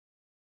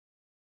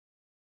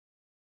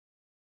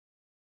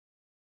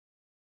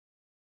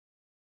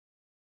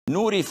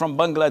Nouri from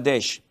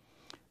Bangladesh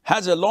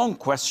has a long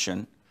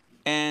question,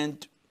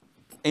 and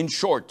in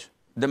short,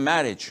 the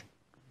marriage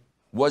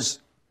was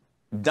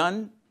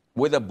done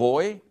with a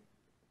boy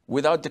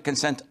without the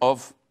consent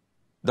of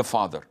the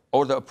father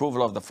or the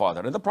approval of the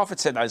father. And the Prophet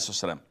said,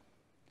 alayhi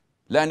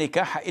La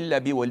nikaha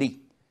illa bi wali.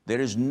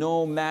 There is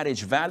no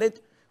marriage valid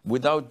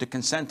without the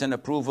consent and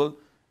approval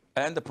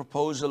and the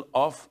proposal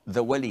of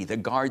the wali, the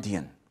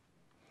guardian.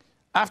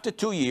 After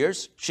 2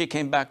 years, she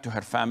came back to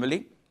her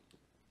family,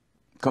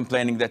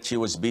 complaining that she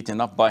was beaten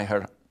up by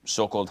her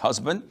so-called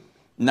husband.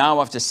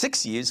 Now, after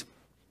 6 years,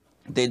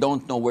 they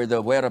don't know where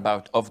the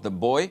whereabouts of the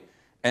boy,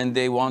 and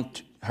they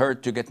want her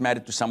to get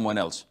married to someone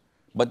else.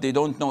 But they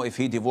don't know if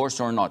he divorced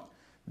or not.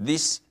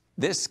 This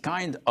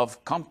kind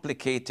of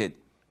complicated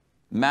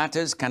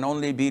matters can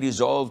only be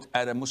resolved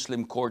at a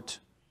Muslim court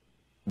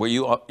where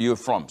you're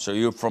from. So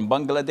you're from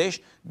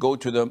Bangladesh, go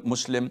to the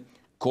Muslim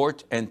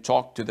court and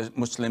talk to the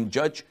Muslim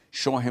judge,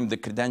 show him the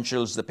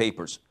credentials, the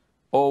papers.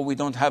 Oh, we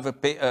don't have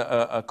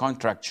a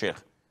contract, Sheikh.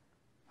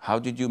 How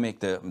did you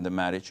make the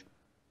marriage?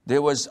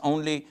 There was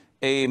only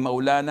a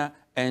Maulana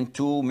and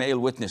 2 male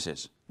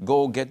witnesses.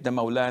 Go get the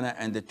Maulana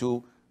and the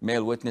 2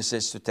 male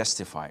witnesses to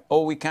testify.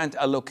 Oh, we can't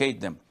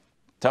allocate them.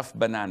 Tough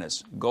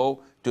bananas.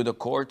 Go to the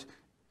court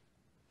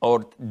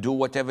or do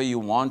whatever you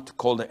want,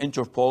 call the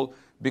Interpol,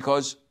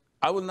 because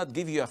I will not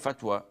give you a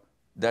fatwa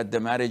that the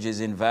marriage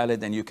is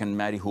invalid and you can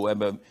marry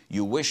whoever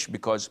you wish,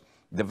 because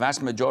the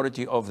vast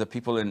majority of the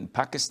people in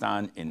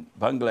Pakistan, in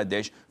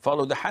Bangladesh,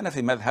 follow the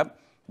Hanafi madhab,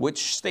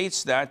 which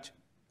states that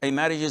a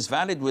marriage is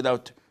valid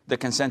without the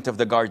consent of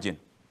the guardian,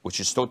 which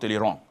is totally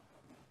wrong.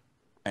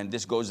 And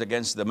this goes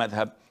against the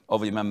madhab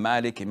of Imam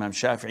Malik, Imam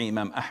Shafi'i,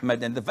 Imam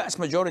Ahmad, and the vast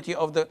majority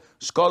of the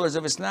scholars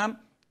of Islam,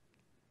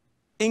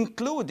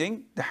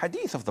 including the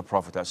hadith of the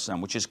Prophet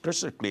ﷺ, which is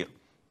crystal clear.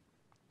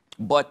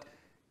 But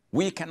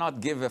we cannot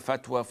give a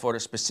fatwa for a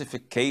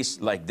specific case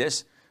like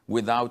this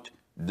without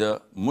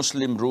the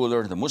Muslim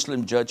ruler, the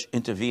Muslim judge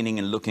intervening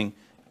and looking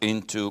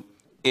into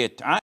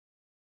it.